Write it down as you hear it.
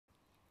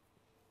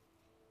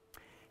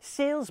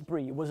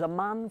Salesbury was a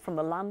man from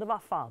the land of our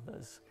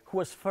fathers who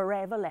has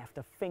forever left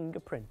a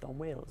fingerprint on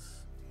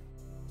Wales.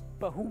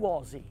 But who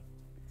was he?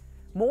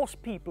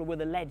 Most people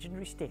with a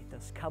legendary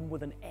status come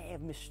with an air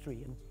of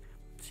mystery, and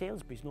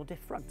Salesbury's no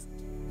different.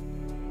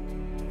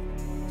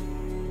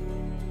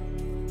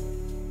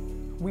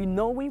 We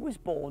know he was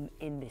born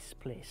in this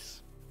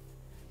place,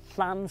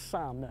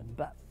 Llansannan,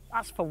 but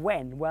as for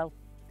when, well,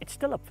 it's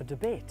still up for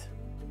debate.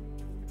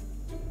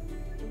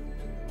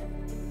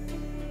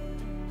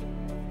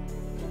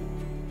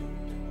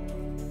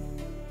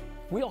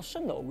 We also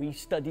know he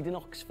studied in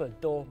Oxford,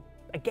 though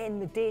again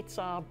the dates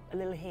are a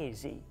little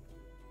hazy.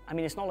 I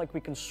mean, it's not like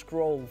we can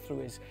scroll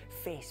through his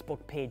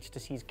Facebook page to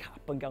see his cap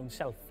and gown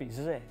selfies,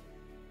 is it?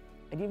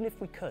 And even if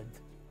we could,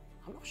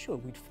 I'm not sure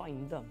we'd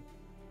find them.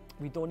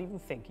 We don't even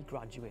think he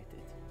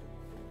graduated.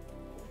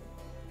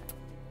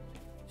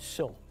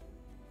 So,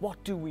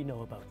 what do we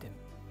know about him?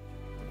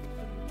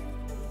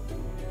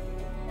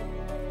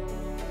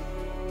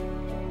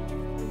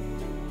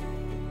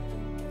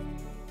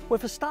 Well,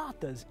 for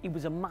starters, he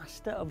was a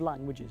master of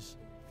languages.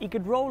 He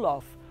could roll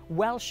off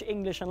Welsh,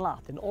 English and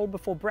Latin all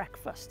before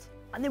breakfast.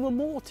 And there were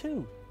more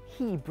too.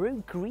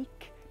 Hebrew,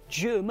 Greek,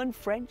 German,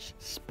 French,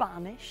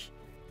 Spanish.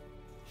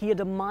 He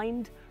had a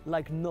mind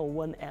like no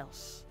one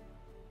else.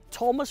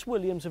 Thomas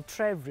Williams of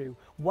Trefrw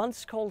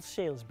once called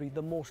Salesbury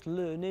the most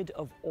learned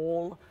of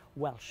all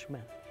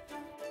Welshmen.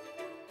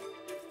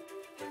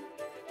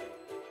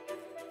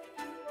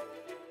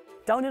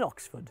 Down in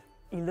Oxford,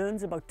 he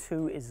learns about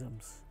two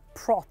isms: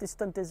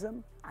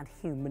 Protestantism and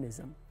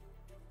humanism.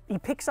 He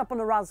picks up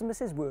on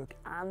Erasmus's work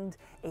and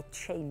it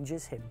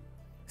changes him.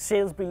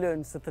 Salesbury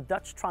learns that the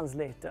Dutch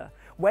translator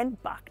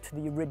went back to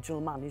the original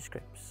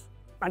manuscripts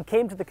and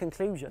came to the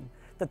conclusion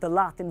that the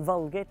Latin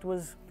Vulgate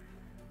was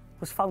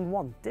found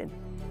wanting.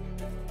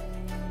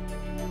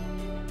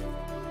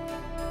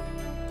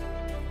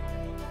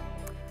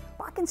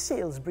 Back in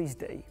Salesbury's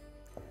day,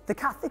 the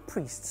Catholic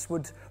priests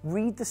would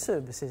read the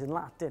services in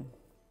Latin.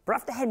 But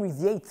after Henry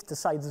VIII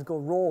decided to go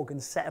rogue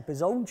and set up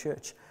his own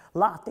church,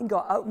 Latin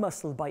got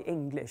outmuscled by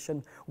English,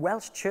 and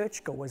Welsh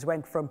churchgoers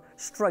went from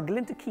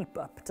struggling to keep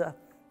up to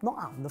not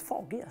having the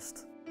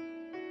foggiest.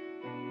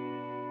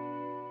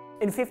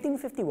 In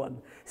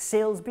 1551,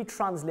 Salesbury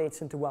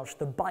translates into Welsh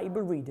the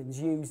Bible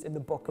readings used in the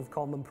Book of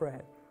Common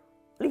Prayer.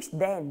 At least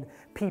then,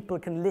 people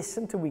can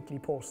listen to weekly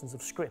portions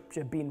of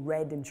scripture being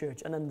read in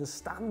church and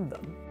understand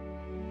them.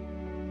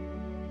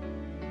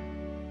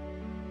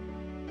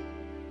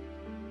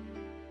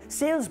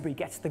 Salesbury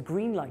gets the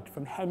green light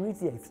from Henry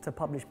VIII to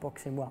publish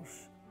books in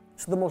Welsh.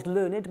 So the most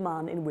learned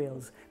man in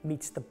Wales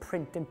meets the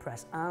printing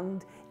press,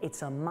 and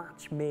it's a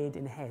match made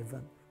in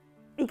heaven.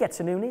 He gets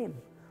a new name: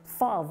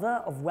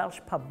 Father of Welsh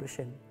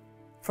Publishing.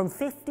 From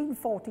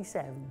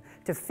 1547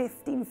 to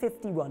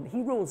 1551,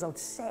 he rolls out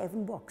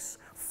 7 books,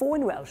 4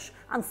 in Welsh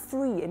and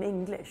 3 in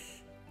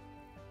English.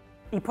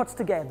 He puts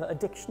together a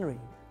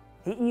dictionary.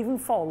 He even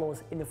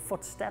follows in the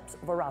footsteps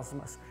of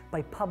Erasmus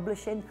by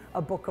publishing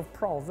a book of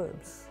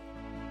Proverbs.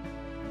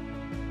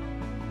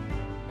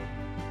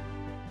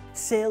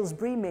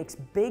 Salesbury makes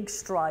big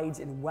strides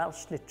in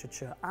Welsh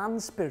literature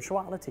and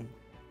spirituality,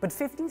 but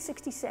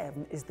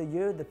 1567 is the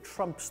year that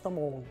trumps them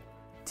all.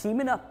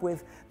 Teaming up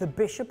with the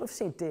Bishop of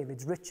St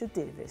David's, Richard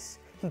Davies,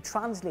 he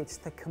translates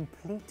the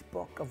complete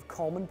Book of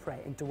Common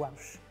Prayer into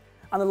Welsh,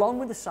 and along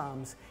with the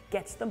Psalms,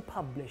 gets them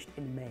published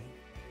in May.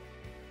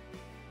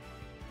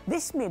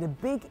 This made a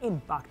big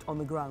impact on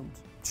the ground.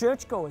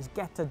 Churchgoers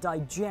get to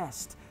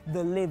digest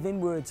the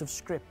living words of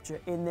Scripture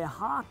in their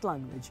heart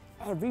language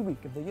every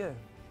week of the year.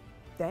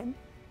 Then,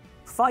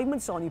 5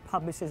 months on, he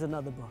publishes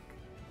another book,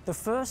 the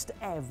first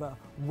ever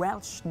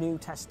Welsh New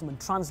Testament,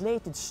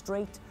 translated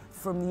straight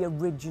from the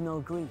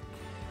original Greek.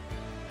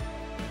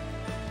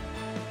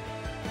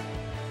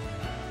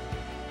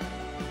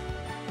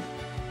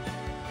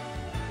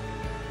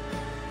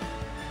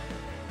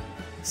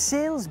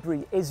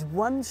 Salesbury is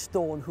one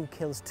stone who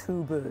kills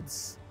 2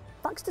 birds.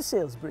 Thanks to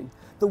Salesbury,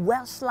 the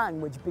Welsh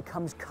language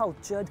becomes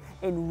cultured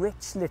in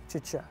rich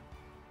literature.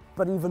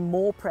 But even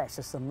more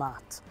precious than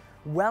that,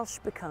 Welsh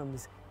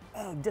becomes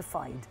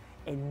edified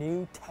in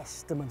New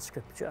Testament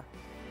scripture.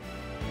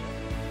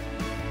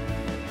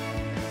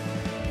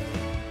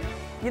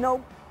 You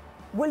know,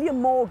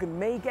 William Morgan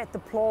may get the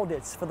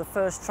plaudits for the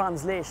first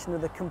translation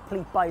of the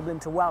complete Bible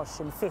into Welsh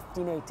in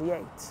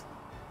 1588,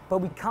 but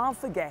we can't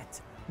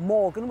forget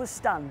Morgan was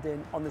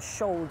standing on the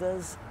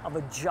shoulders of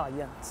a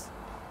giant,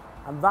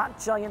 and that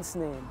giant's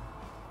name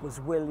was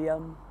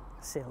William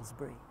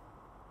Salesbury.